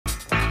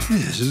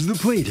This is the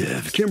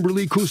plaintiff,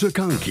 Kimberly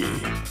Kusakanki.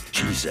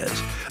 She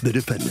says the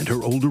defendant,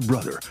 her older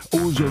brother,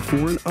 owes her for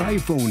an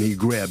iPhone he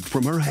grabbed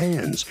from her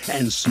hands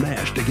and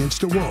smashed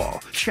against a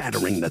wall,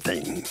 shattering the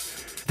thing.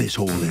 This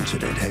whole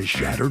incident has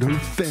shattered her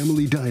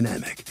family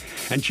dynamic,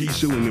 and she's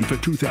suing him for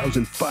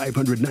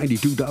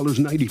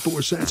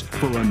 $2,592.94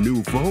 for a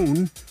new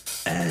phone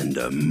and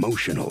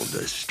emotional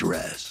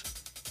distress.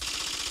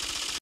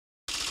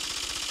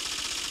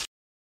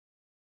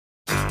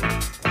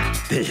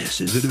 This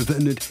is the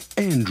defendant,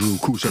 Andrew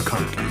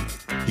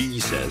Kusakanki. He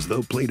says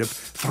the plaintiff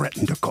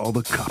threatened to call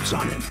the cops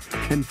on him,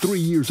 and 3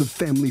 years of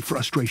family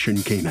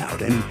frustration came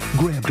out, and he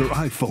grabbed her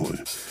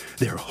iPhone.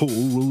 Their whole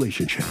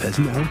relationship has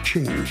now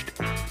changed.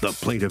 The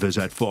plaintiff is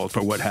at fault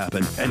for what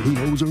happened, and he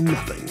owes her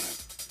nothing.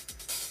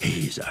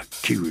 He's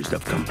accused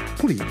of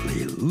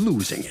completely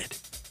losing it.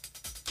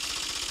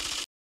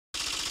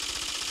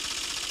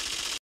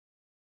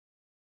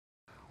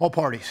 All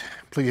parties,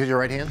 please raise your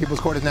right hand. People's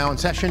Court is now in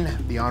session.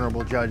 The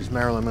Honorable Judge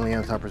Marilyn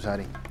Milianza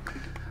presiding.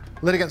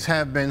 Litigants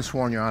have been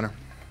sworn, Your Honor.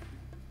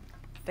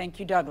 Thank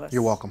you, Douglas.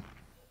 You're welcome.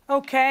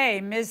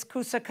 Okay, Ms.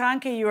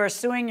 Kusakanki, you are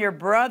suing your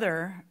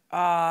brother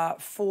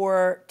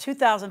for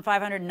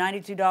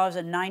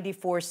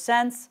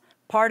 $2,592.94.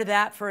 Part of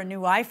that for a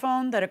new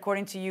iPhone that,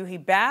 according to you, he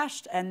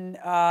bashed, and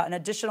an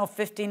additional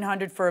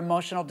 $1,500 for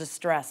emotional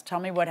distress.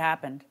 Tell me what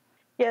happened.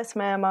 Yes,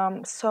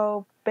 ma'am.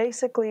 So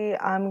basically,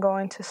 I'm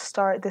going to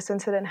start. This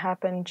incident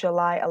happened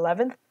July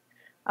 11th.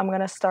 I'm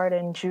going to start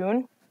in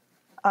June.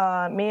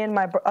 Me and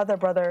my other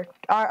brother,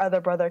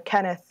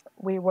 Kenneth,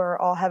 we were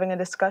all having a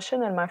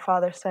discussion, and my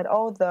father said,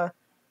 oh, the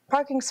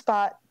parking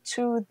spot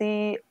to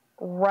the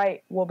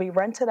right will be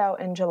rented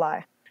out in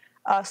July.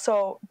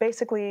 So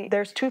basically,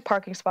 there's 2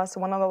 parking spots, the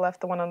one on the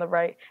left, the one on the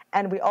right,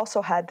 and we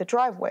also had the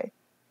driveway.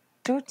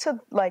 Due to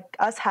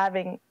us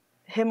having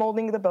him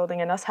owning the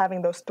building and us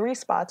having those 3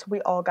 spots,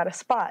 we all got a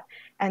spot.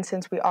 And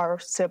since we are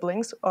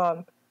siblings,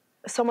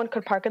 someone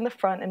could park in the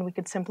front and we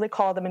could simply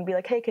call them and be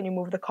like, hey, can you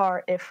move the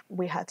car if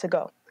we had to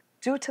go?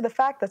 Due to the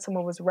fact that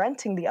someone was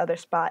renting the other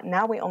spot,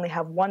 now we only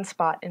have 1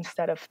 spot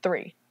instead of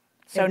 3.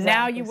 So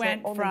now you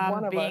went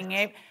from being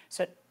able,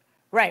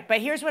 right, but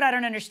here's what I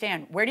don't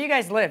understand. Where do you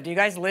guys live? Do you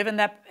guys live in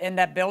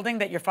that building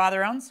that your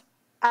father owns?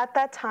 At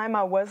that time,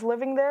 I was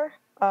living there,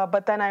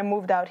 but then I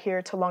moved out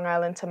here to Long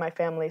Island to my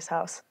family's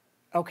house.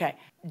 Okay.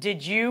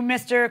 Did you,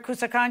 Mr.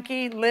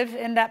 Kusakanki, live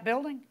in that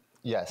building?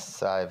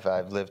 Yes,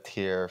 I've lived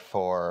here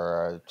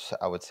for,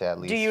 I would say, at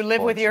least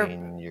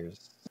 14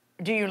 years.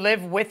 Do you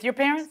live with your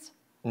parents?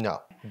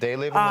 No, they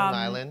live in Long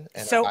Island,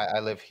 and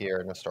I live here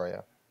in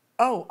Astoria.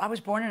 Oh, I was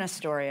born in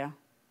Astoria.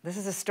 This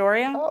is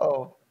Astoria?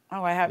 Oh.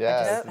 Oh, I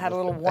just had a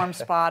little warm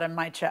spot in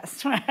my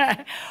chest. All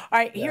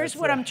right, here's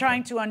what I'm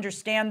trying to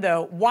understand,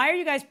 though. Why are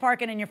you guys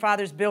parking in your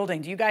father's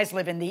building? Do you guys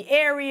live in the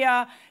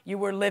area? You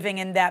were living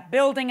in that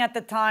building at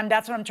the time?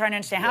 That's what I'm trying to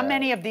understand. How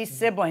many of these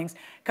siblings?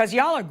 Because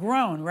y'all are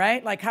grown,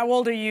 right? Like, how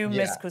old are you,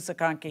 Miss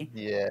Kusakanki?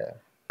 Yeah.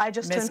 I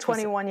just turned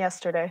 21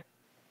 yesterday.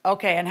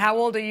 Okay, and how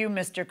old are you,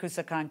 Mr.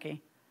 Kusakanki?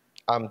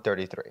 I'm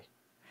 33.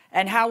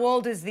 And how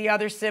old is the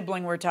other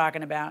sibling we're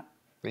talking about?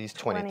 He's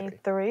 23.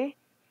 23.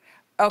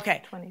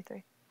 Okay.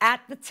 23.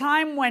 At the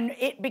time when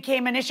it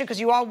became an issue, because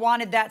you all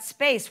wanted that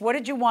space, what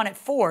did you want it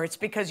for? It's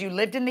because you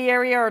lived in the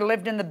area or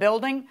lived in the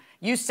building?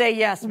 You say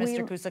yes,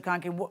 Mr.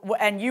 Kusakanki,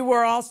 and you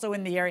were also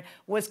in the area.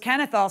 Was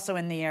Kenneth also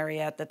in the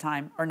area at the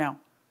time, or no?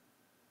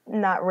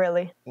 Not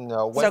really.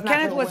 No. So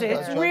Kenneth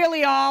it's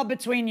really all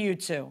between you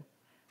two.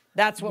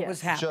 That's what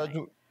was happening.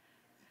 Judge,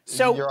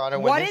 so Your Honor,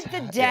 what did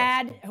the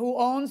dad who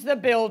owns the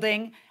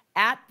building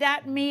at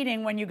that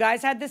meeting when you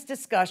guys had this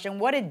discussion,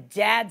 what did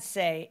Dad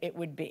say it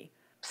would be?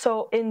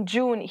 So in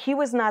June, he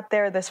was not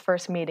there this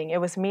first meeting.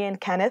 It was me and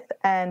Kenneth.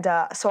 And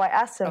so I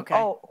asked him,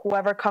 oh,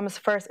 whoever comes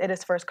first, it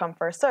is first come,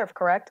 first serve,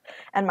 correct?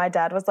 And my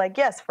dad was like,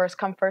 yes, first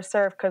come, first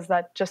serve, because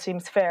that just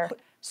seems fair.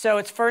 So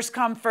it's first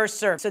come, first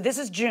serve. So this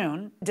is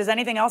June. Does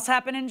anything else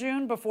happen in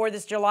June before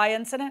this July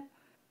incident?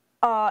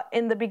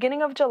 In the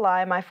beginning of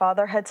July, my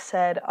father had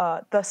said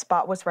the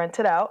spot was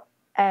rented out.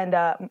 And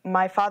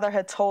my father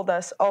had told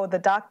us, oh, the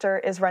doctor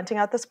is renting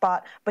out the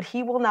spot, but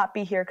he will not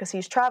be here because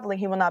he's traveling.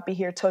 He will not be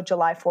here till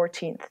July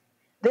 14th.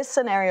 This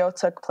scenario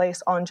took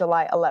place on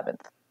July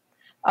 11th.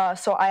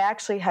 So I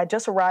actually had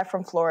just arrived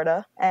from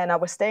Florida, and I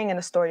was staying in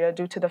Astoria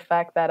due to the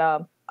fact that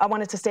I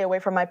wanted to stay away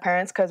from my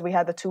parents because we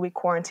had the 2-week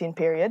quarantine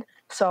period.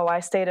 So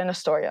I stayed in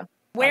Astoria.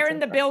 Where in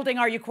the building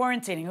are you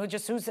quarantining?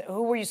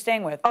 Who were you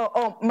staying with?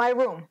 Oh, my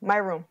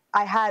room.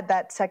 I had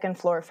that second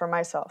floor for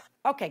myself.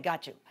 Okay,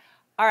 got you.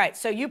 All right,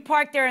 so you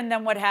parked there, and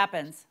then what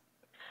happens?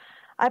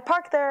 I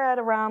parked there at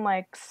around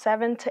like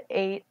 7 to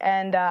 8,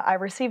 and I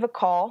receive a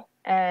call,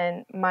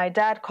 and my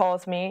dad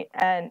calls me,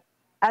 and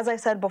as I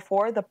said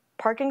before, the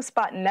parking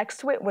spot next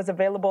to it was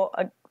available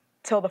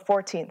till the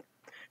 14th.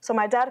 So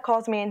my dad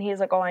calls me, and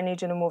he's like, oh, I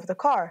need you to move the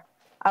car.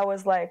 I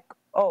was like,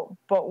 oh,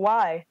 but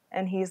why?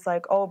 And he's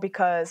like, oh,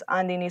 because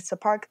Andy needs to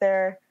park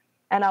there.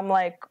 And I'm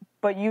like,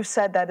 but you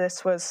said that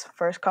this was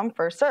first come,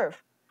 first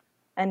serve.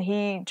 And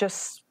he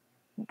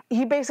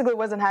basically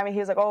wasn't having, he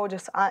was like, oh,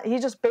 he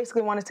just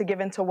basically wanted to give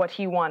in to what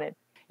he wanted.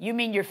 You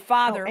mean your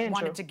father Andrew.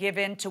 wanted to give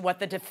in to what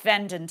the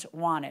defendant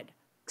wanted?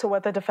 To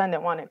what the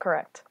defendant wanted,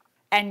 correct.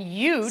 And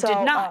you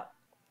did not,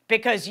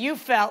 because you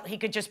felt he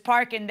could just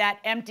park in that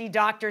empty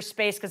doctor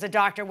space because the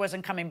doctor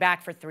wasn't coming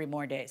back for 3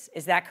 more days.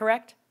 Is that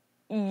correct?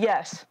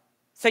 Yes.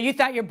 So you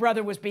thought your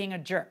brother was being a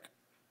jerk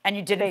and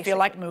you didn't feel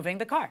like moving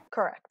the car?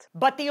 Correct.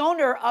 But the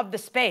owner of the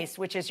space,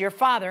 which is your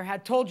father,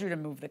 had told you to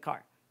move the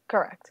car?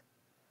 Correct.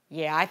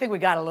 Yeah, I think we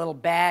got a little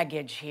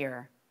baggage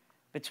here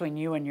between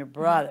you and your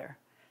brother.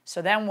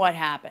 So then what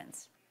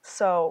happens?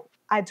 So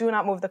I do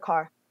not move the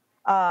car.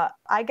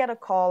 I get a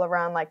call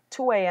around like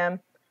 2 a.m.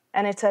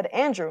 and it said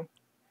Andrew.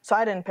 So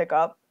I didn't pick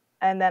up.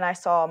 And then I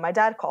saw my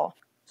dad call.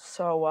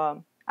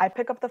 So I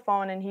pick up the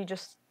phone and he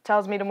just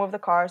tells me to move the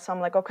car. So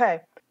I'm like,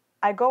 okay.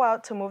 I go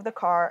out to move the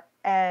car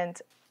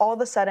and all of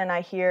a sudden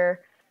I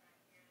hear,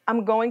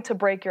 I'm going to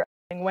break your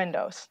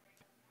windows.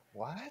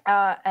 What?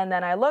 And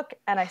then I look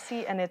and I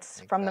see, and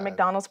it's from the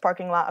McDonald's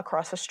parking lot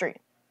across the street.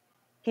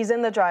 He's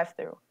in the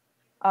drive-thru.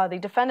 The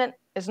defendant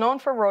is known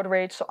for road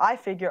rage, so I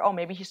figure, oh,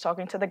 maybe he's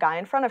talking to the guy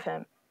in front of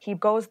him. He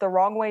goes the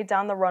wrong way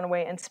down the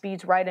runway and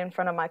speeds right in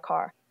front of my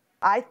car.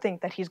 I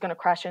think that he's going to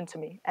crash into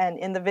me. And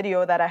in the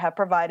video that I have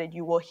provided,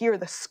 you will hear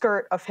the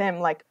skirt of him,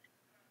 like,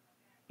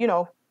 you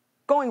know,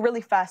 going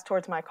really fast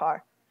towards my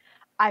car.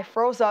 I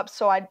froze up,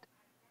 so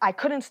I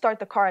couldn't start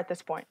the car at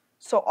this point.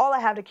 So all I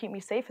have to keep me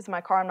safe is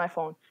my car and my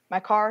phone. My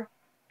car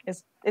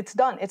it's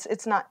done.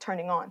 It's not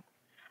turning on.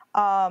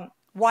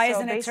 Why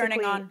isn't it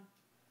turning on?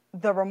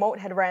 The remote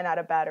had ran out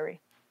of battery.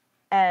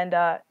 And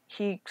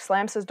he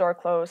slams his door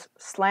closed,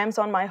 slams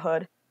on my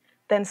hood,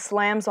 then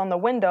slams on the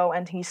window,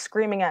 and he's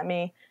screaming at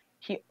me.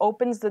 He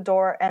opens the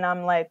door, and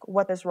I'm like,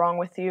 what is wrong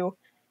with you?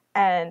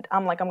 And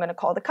I'm like, I'm going to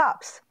call the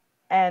cops.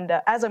 And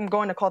as I'm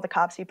going to call the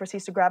cops, he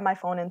proceeds to grab my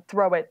phone and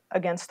throw it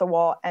against the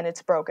wall, and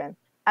it's broken.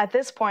 At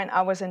this point,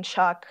 I was in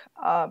shock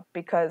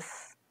because...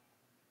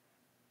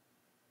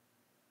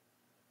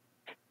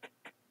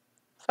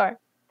 Sorry.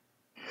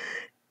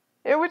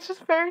 It was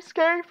just very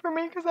scary for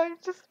me because I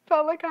just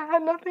felt like I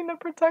had nothing to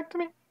protect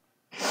me.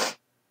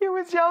 He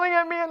was yelling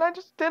at me and I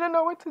just didn't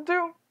know what to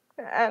do.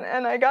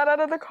 And I got out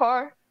of the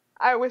car.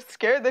 I was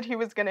scared that he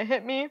was going to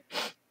hit me.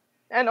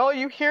 And all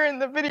you hear in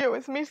the video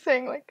is me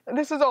saying, like,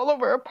 this is all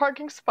over a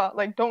parking spot.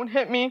 Like, don't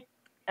hit me.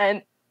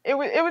 And it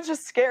was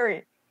just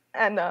scary.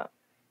 And I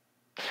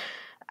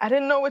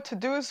didn't know what to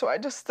do, so I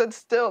just stood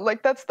still.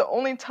 Like, that's the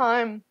only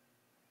time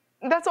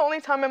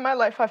in my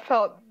life I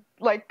felt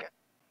like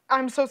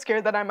I'm so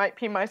scared that I might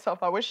pee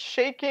myself. I was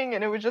shaking,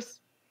 and it was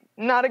just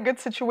not a good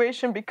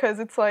situation because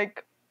it's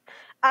like,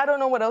 I don't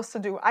know what else to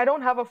do. I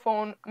don't have a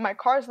phone. My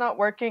car's not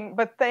working,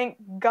 but thank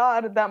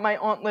God that my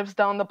aunt lives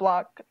down the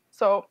block.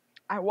 So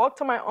I walk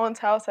to my aunt's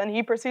house, and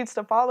he proceeds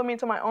to follow me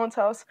to my aunt's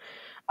house.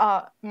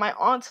 My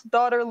aunt's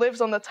daughter lives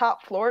on the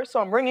top floor, so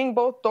I'm ringing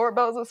both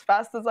doorbells as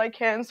fast as I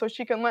can so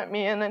she can let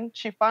me in, and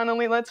she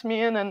finally lets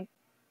me in, and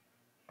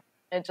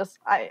it just,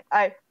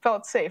 I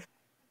felt safe.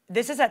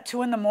 This is at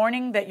 2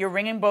 a.m. that you're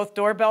ringing both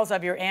doorbells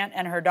of your aunt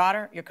and her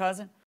daughter, your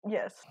cousin?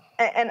 Yes.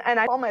 And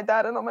I call my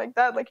dad, and I'm like,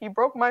 Dad, like, he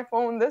broke my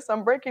phone,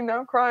 I'm breaking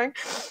down crying.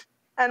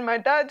 And my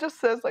dad just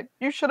says, like,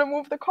 you should have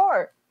moved the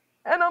car.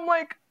 And I'm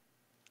like,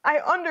 I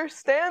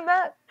understand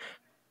that,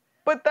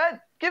 but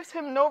that gives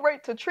him no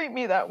right to treat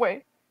me that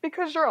way.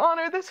 Because, Your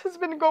Honor, this has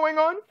been going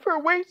on for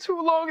way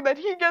too long that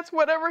he gets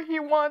whatever he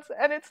wants,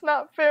 and it's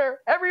not fair.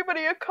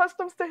 Everybody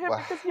accustoms to him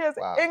because he has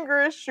anger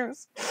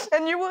issues.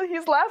 And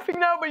he's laughing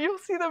now, but you'll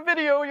see the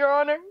video, Your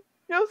Honor.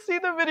 You'll see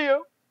the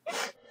video.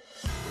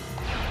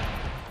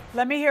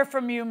 Let me hear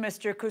from you,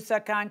 Mr.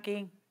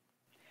 Kusakanki.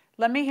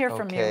 Let me hear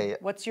from you.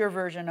 What's your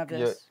version of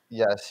this?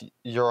 Yes,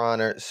 Your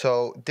Honor.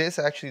 So this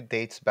actually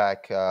dates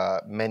back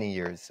many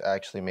years,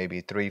 actually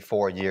maybe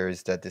 3-4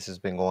 years that this has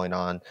been going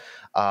on.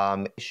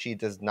 She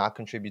does not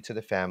contribute to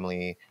the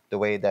family the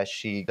way that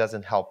she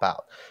doesn't help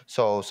out.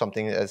 So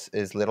something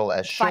as little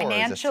as chores.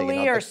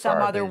 Financially or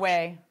some other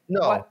way?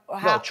 No,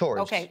 no,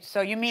 chores. Okay,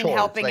 so you mean chores,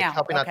 helping like out.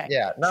 Helping okay. out,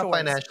 yeah, not chores.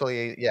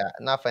 financially. Yeah,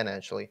 not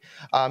financially.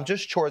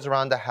 Just chores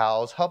around the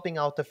house, helping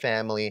out the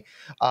family.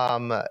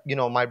 You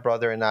know, my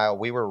brother and I,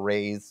 we were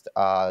raised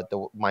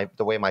the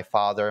way my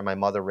father and my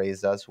mother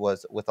raised us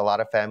was with a lot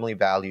of family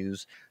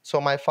values.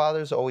 So my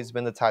father's always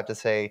been the type to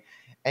say,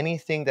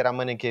 anything that I'm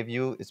going to give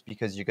you is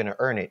because you're going to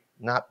earn it,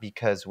 not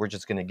because we're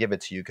just going to give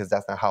it to you, because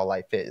that's not how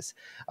life is.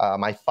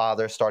 My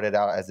father started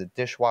out as a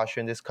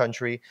dishwasher in this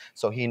country,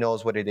 so he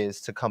knows what it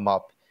is to come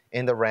up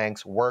in the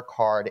ranks, work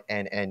hard,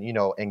 and you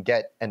know, and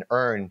get and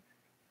earn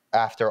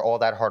after all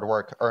that hard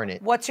work, earn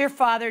it. What's your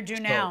father do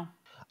now?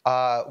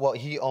 Well,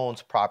 he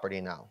owns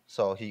property now,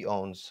 so he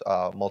owns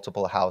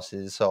multiple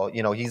houses. So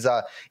you know, he's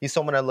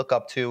someone I look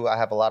up to. I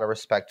have a lot of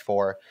respect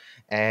for,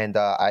 and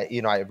I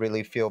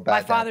really feel bad.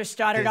 My father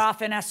started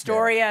off in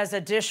Astoria as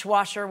a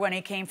dishwasher when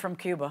he came from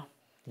Cuba.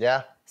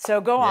 Yeah. So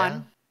go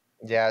on.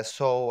 Yeah.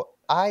 So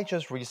I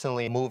just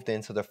recently moved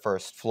into the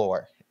first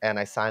floor, and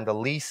I signed a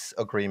lease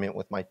agreement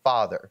with my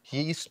father.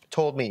 He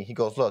told me, he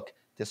goes, look,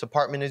 this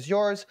apartment is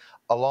yours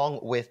along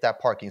with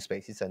that parking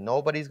space. He said,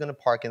 nobody's going to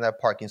park in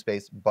that parking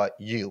space but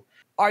you.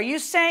 Are you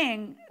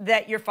saying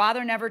that your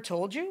father never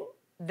told you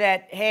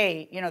that,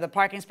 hey, you know, the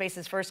parking space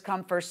is first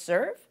come, first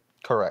serve?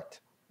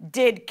 Correct.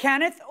 Did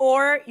Kenneth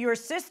or your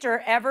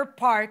sister ever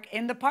park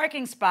in the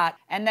parking spot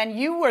and then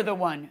you were the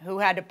one who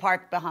had to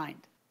park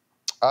behind?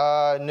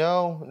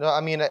 No. I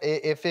mean,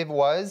 if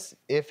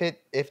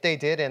they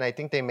did, and I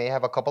think they may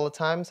have a couple of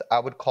times, I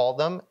would call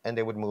them and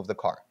they would move the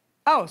car.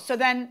 Oh, so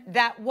then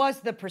that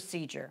was the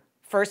procedure.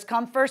 First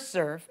come, first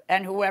serve,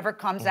 and whoever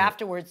comes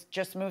afterwards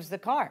just moves the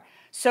car.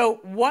 So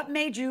what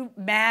made you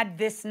mad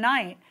this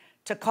night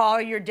to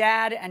call your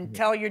dad and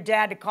tell your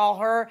dad to call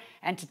her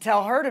and to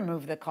tell her to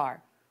move the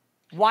car?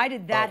 Why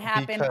did that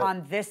happen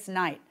on this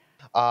night?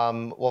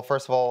 Well,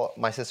 first of all,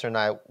 my sister and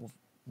I,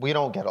 we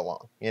don't get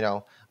along, you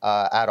know,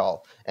 at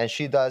all. And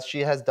she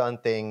has done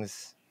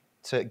things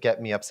to get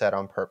me upset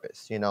on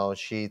purpose. You know,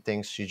 she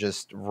thinks she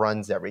just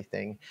runs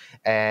everything.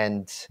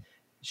 And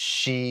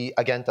she,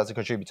 again, doesn't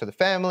contribute to the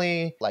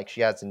family. Like,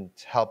 she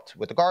hasn't helped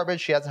with the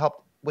garbage. She hasn't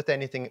helped with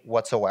anything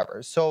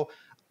whatsoever. So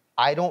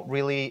I don't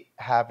really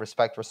have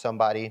respect for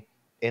somebody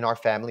in our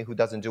family who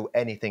doesn't do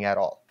anything at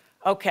all.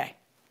 Okay.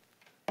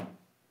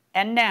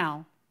 And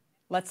now,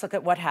 let's look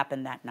at what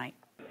happened that night.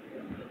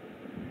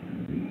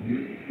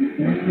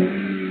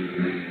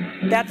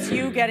 That's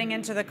you getting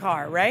into the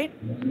car, right?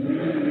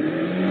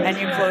 And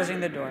you closing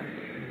the door.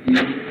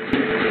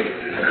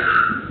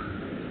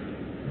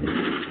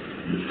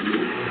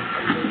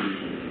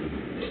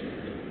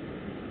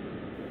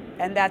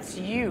 And that's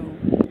you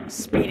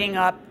speeding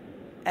up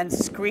and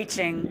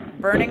screeching,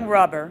 burning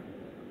rubber.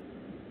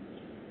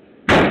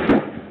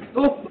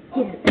 Don't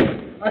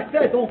I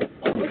said don't.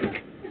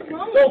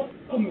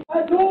 Don't.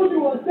 I told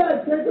you, I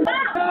said take the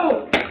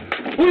out.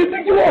 Who do you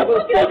think you are? Who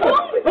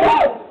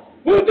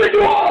do you think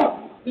you are?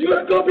 You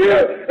gonna come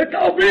here and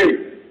tell me?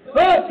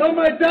 Tell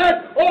my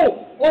dad?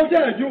 Oh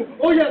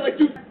yeah, like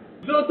you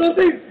know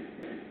something?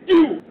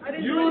 You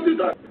don't do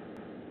that.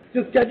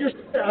 Just get your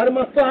shit out of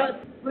my spot.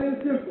 Plain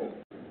and simple.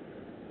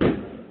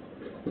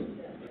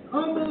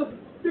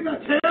 Think I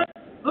care?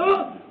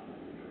 Huh?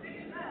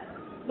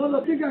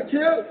 Think I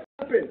care?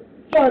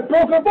 So I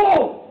broke her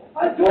ball.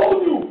 I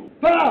told you.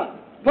 Pa,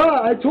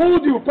 I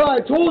told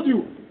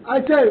you.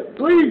 I said,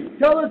 please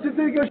tell her to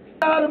take her shit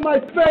out of my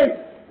face.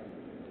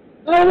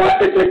 And why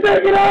did you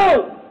take it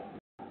out?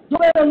 You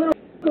let a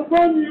little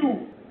run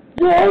you.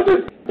 You own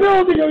this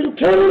building. Are you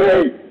kidding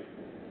me?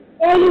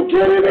 Are you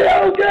kidding me? I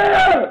don't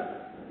care.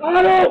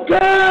 I don't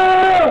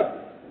care.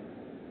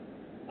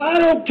 I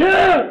don't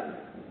care.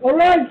 All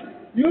right?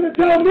 You're going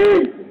to tell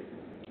me?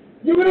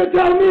 You're going to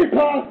tell me,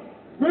 Pa?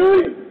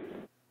 Really?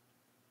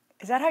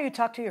 Is that how you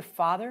talk to your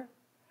father?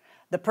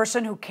 The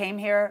person who came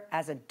here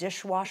as a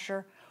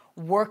dishwasher,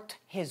 worked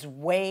his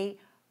way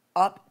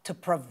up to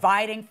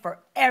providing for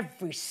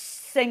every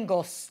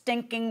single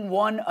stinking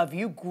one of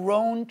you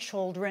grown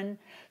children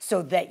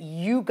so that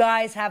you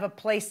guys have a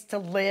place to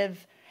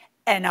live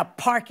and a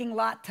parking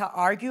lot to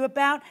argue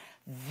about?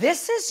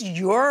 This is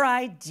your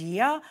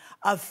idea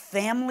of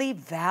family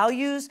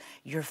values?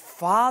 Your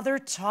father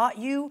taught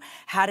you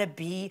how to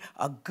be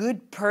a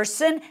good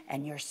person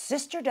and your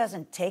sister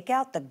doesn't take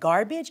out the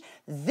garbage?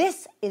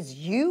 This is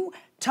you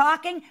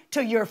talking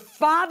to your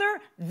father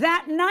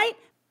that night?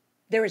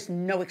 There is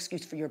no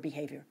excuse for your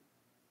behavior,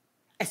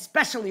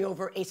 especially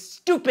over a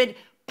stupid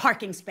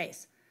parking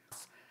space.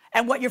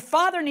 And what your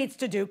father needs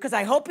to do, because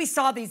I hope he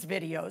saw these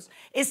videos,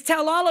 is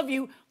tell all of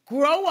you,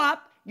 grow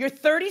up. You're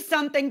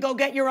 30-something, go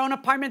get your own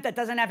apartment that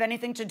doesn't have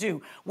anything to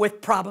do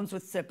with problems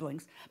with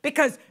siblings.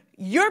 Because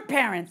your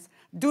parents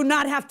do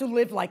not have to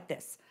live like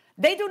this.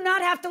 They do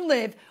not have to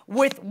live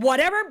with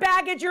whatever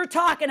baggage you're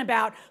talking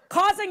about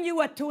causing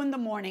you at 2 in the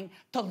morning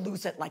to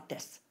lose it like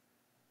this.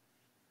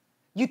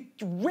 You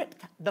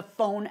ripped the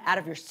phone out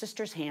of your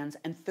sister's hands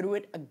and threw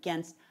it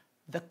against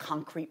the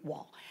concrete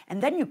wall.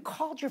 And then you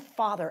called your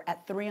father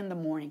at 3 in the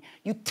morning.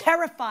 You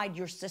terrified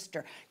your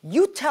sister.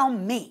 You tell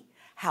me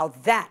how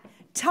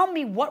tell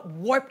me what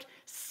warped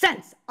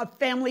sense of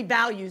family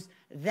values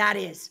that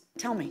is.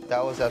 Tell me.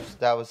 That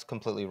was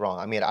completely wrong.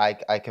 I mean,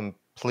 I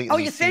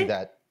completely see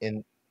that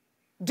in.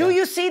 Do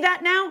you see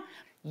that now?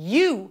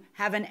 You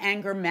have an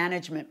anger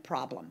management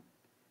problem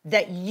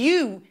that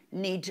you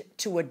need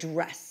to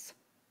address.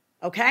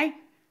 Okay?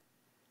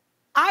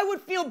 I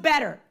would feel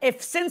better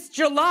if since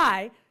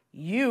July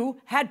you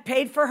had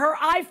paid for her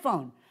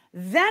iPhone.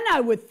 Then I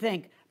would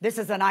think this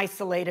is an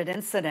isolated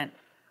incident.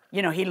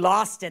 You know, he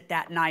lost it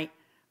that night,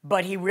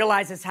 but he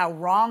realizes how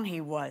wrong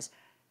he was.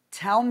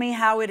 Tell me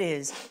how it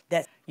is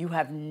that you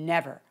have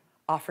never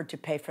offered to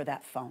pay for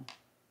that phone.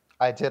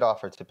 I did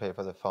offer to pay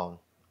for the phone.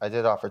 I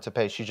did offer to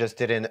pay. She just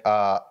didn't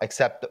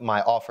accept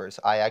my offers.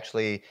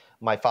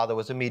 My father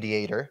was a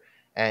mediator,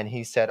 and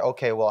he said,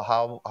 okay, well,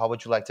 how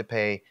would you like to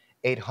pay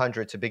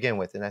 $800 to begin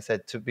with? And I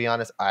said, to be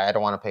honest, I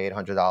don't want to pay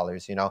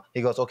 $800, you know?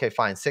 He goes, okay,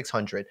 fine,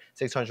 $600.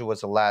 $600 was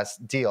the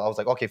last deal. I was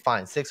like, okay,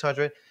 fine,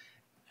 $600.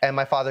 And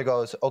my father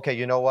goes, okay,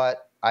 you know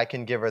what? I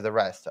can give her the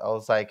rest. I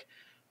was like,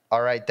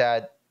 all right,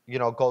 Dad,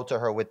 go to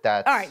her with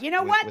that. All right, you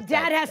know what? with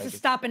Dad that, has to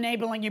stop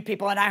enabling you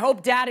people, and I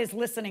hope Dad is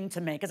listening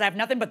to me, because I have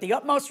nothing but the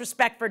utmost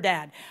respect for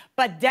Dad.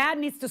 But Dad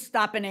needs to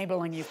stop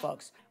enabling you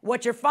folks.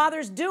 What your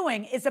father's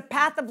doing is a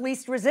path of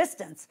least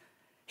resistance.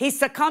 He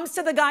succumbs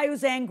to the guy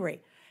who's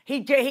angry,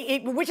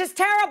 which is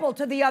terrible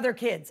to the other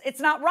kids. It's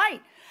not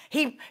right.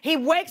 He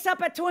wakes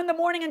up at 2 in the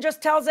morning and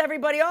just tells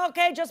everybody, oh,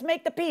 okay, just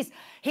make the peace.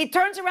 He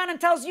turns around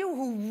and tells you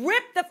who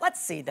ripped the... Let's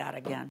see that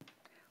again.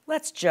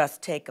 Let's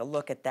just take a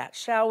look at that,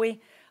 shall we?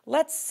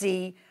 Let's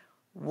see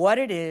what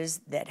it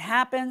is that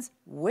happens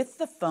with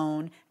the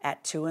phone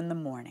at 2 in the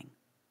morning.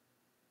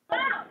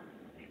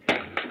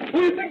 Who do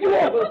you think you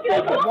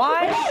are?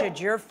 Why should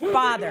your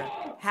father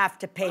have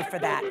to pay for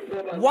that?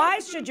 Why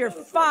should your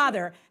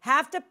father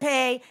have to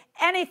pay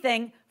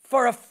anything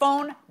for a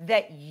phone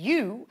that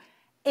you,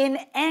 in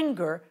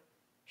anger,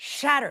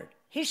 shattered?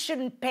 He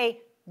shouldn't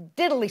pay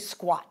diddly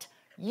squat.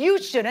 You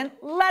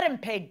shouldn't let him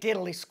pay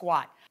diddly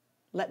squat.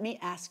 Let me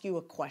ask you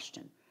a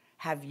question.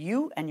 Have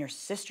you and your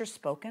sister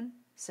spoken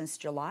since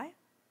July?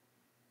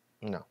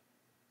 No.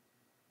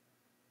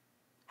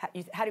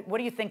 What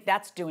do you think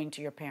that's doing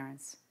to your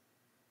parents?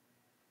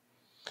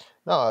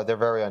 No, they're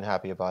very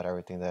unhappy about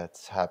everything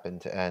that's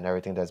happened and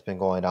everything that's been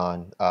going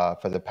on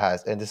for the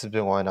past. And this has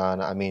been going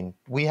on. I mean,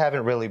 we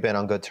haven't really been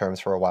on good terms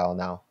for a while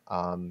now,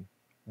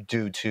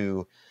 due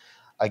to,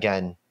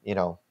 again,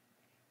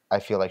 I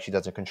feel like she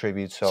doesn't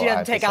contribute. So she doesn't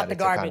I've take out the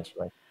decided to garbage.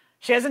 kind of,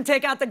 She doesn't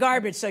take out the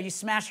garbage, so you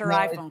smash her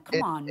iPhone.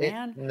 Come on,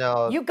 man.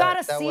 No, you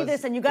got to see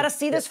this, and you got to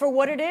see this for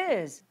what it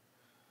is.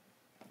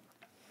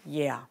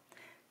 Yeah.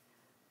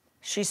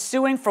 She's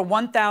suing for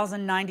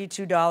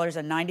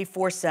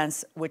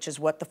 $1,092.94, which is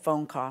what the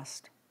phone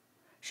cost.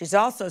 She's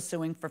also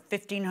suing for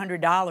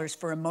 $1,500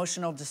 for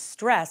emotional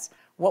distress.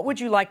 What would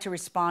you like to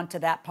respond to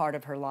that part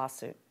of her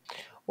lawsuit?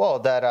 Well,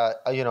 that,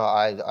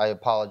 I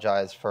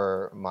apologize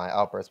for my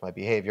outburst, my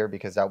behavior,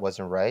 because that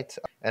wasn't right.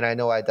 And I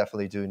know I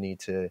definitely do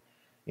need to,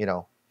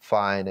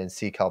 find and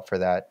seek help for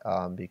that,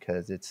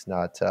 because it's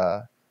not,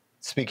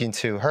 speaking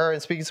to her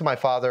and speaking to my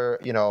father,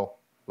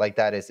 like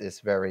that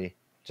is very,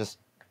 just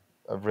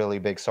a really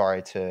big sorry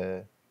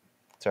to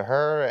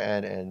her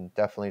and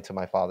definitely to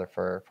my father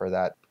for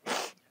that.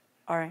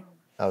 All right.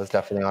 That was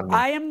definitely on me.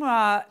 I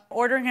am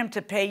ordering him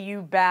to pay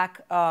you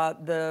back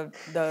the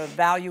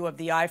value of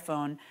the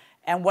iPhone.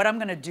 And what I'm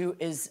going to do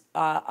is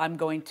I'm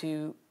going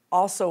to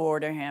also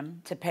order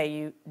him to pay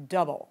you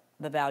double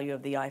the value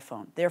of the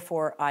iPhone.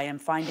 Therefore, I am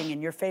finding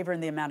in your favor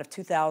in the amount of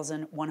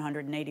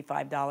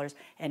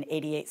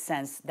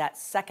 $2,185.88, that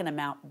second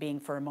amount being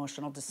for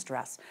emotional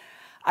distress.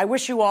 I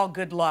wish you all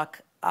good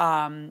luck.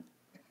 I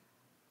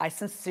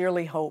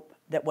sincerely hope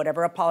that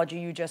whatever apology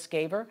you just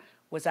gave her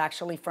was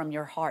actually from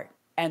your heart,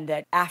 and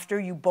that after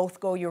you both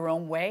go your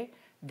own way,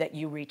 that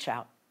you reach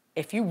out.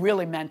 If you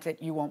really meant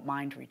it, you won't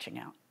mind reaching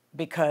out,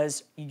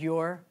 because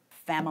your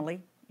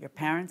family, your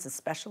parents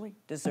especially,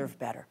 deserve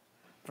better.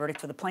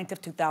 Verdict for the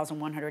plaintiff,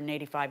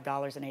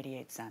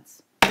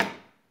 $2,185.88.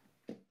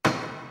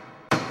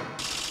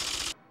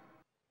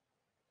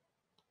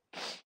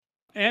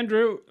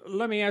 Andrew,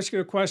 let me ask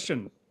you a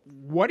question.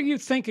 What are you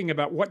thinking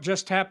about what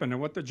just happened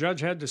and what the judge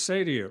had to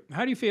say to you?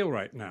 How do you feel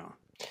right now?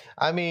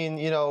 I mean,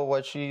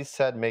 what she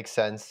said makes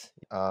sense.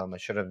 I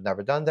should have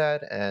never done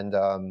that. And,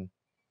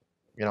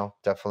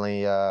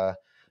 definitely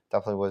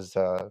was,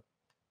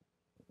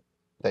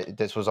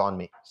 this was on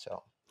me,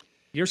 so.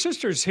 Your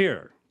sister's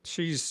here.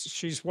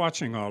 She's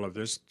watching all of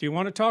this. Do you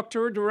want to talk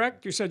to her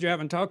direct? You said you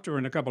haven't talked to her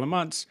in a couple of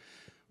months.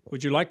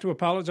 Would you like to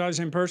apologize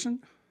in person?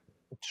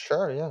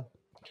 Sure, yeah.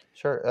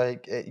 Sure.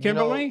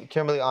 Kimberly?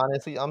 Kimberly,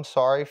 honestly, I'm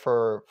sorry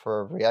for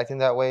reacting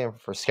that way and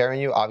for scaring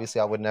you.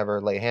 Obviously, I would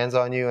never lay hands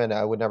on you and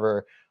I would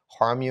never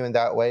harm you in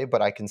that way,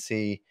 but I can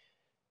see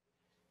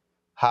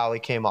how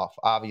it came off.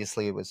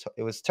 Obviously, it was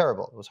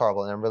terrible. It was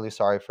horrible, and I'm really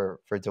sorry for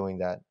doing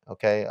that,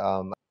 okay?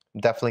 I'm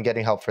definitely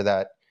getting help for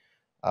that.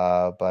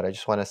 But I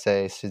just want to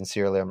say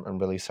sincerely, I'm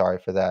really sorry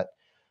for that.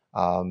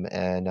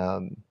 I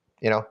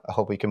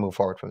hope we can move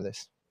forward from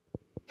this.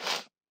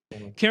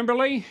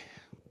 Kimberly,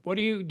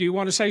 do you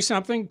want to say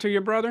something to your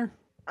brother?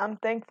 I'm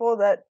thankful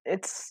that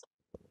it's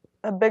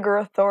a bigger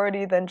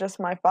authority than just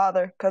my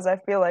father, because I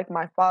feel like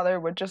my father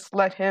would just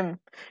let him,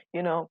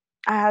 I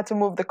had to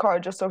move the car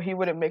just so he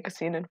wouldn't make a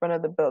scene in front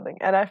of the building.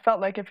 And I felt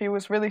like if he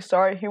was really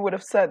sorry, he would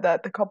have said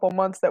that the couple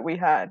months that we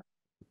had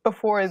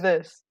before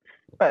this.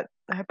 But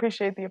I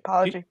appreciate the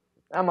apology.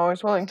 I'm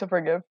always willing to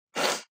forgive.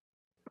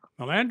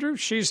 Well, Andrew,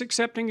 she's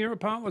accepting your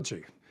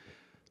apology.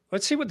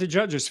 Let's see what the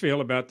judges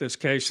feel about this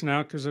case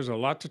now, because there's a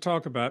lot to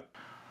talk about.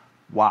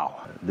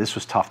 Wow, this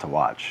was tough to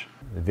watch.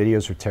 The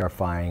videos were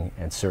terrifying,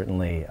 and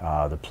certainly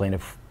the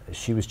plaintiff,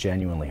 she was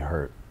genuinely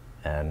hurt.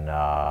 And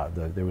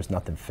there was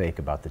nothing fake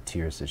about the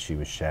tears that she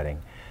was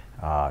shedding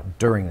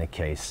during the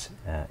case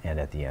and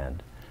at the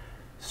end.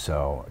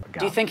 So,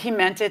 do you think he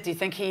meant it? Do you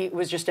think he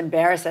was just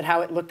embarrassed at how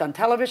it looked on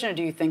television, or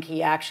do you think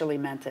he actually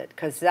meant it?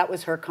 Because that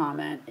was her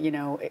comment.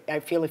 I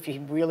feel if he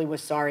really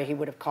was sorry, he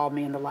would have called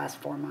me in the last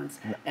 4 months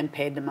and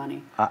paid the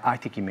money. I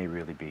think he may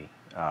really be.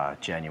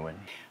 genuine.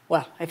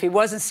 Well, if he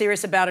wasn't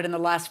serious about it in the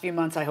last few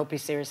months, I hope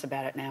he's serious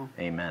about it now.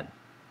 Amen.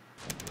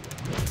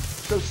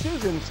 So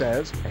Susan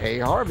says, hey,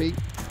 Harvey,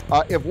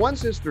 if one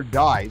sister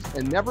dies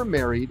and never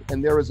married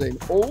and there is an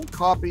old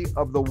copy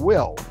of the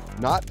will,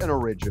 not an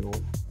original,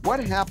 what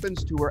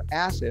happens to her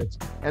assets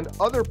and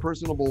other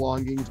personal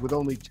belongings with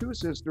only two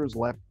sisters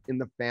left in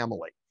the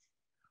family?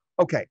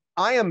 Okay,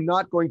 I am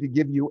not going to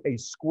give you a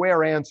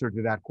square answer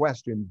to that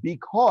question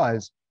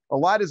because a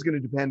lot is going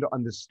to depend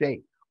on the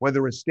state,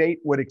 whether a state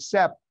would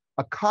accept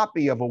a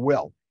copy of a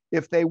will.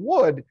 If they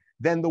would,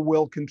 then the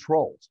will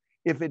controls.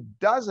 If it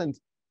doesn't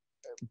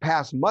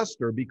pass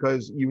muster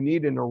because you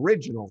need an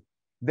original,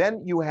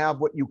 then you have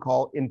what you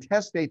call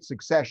intestate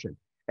succession.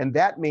 And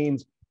that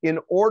means in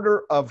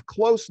order of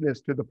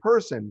closeness to the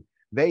person,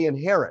 they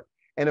inherit.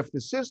 And if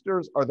the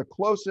sisters are the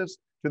closest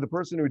to the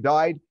person who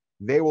died,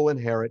 they will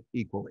inherit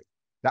equally.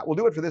 That will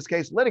do it for this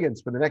case.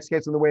 Litigants for the next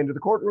case on the way into the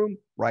courtroom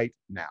right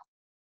now.